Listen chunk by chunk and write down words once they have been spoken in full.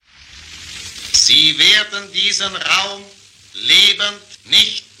Sie werden diesen Raum lebend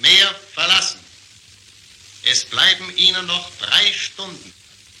nicht mehr verlassen. Es bleiben Ihnen noch 3 Stunden,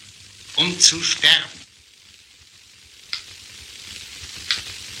 um zu sterben.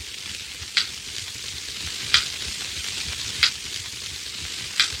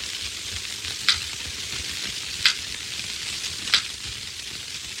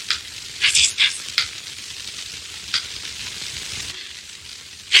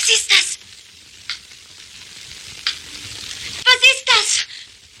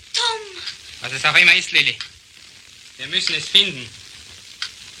 Was es auch immer ist, Lilly. Wir müssen es finden.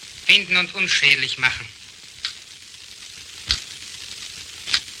 Finden und unschädlich machen.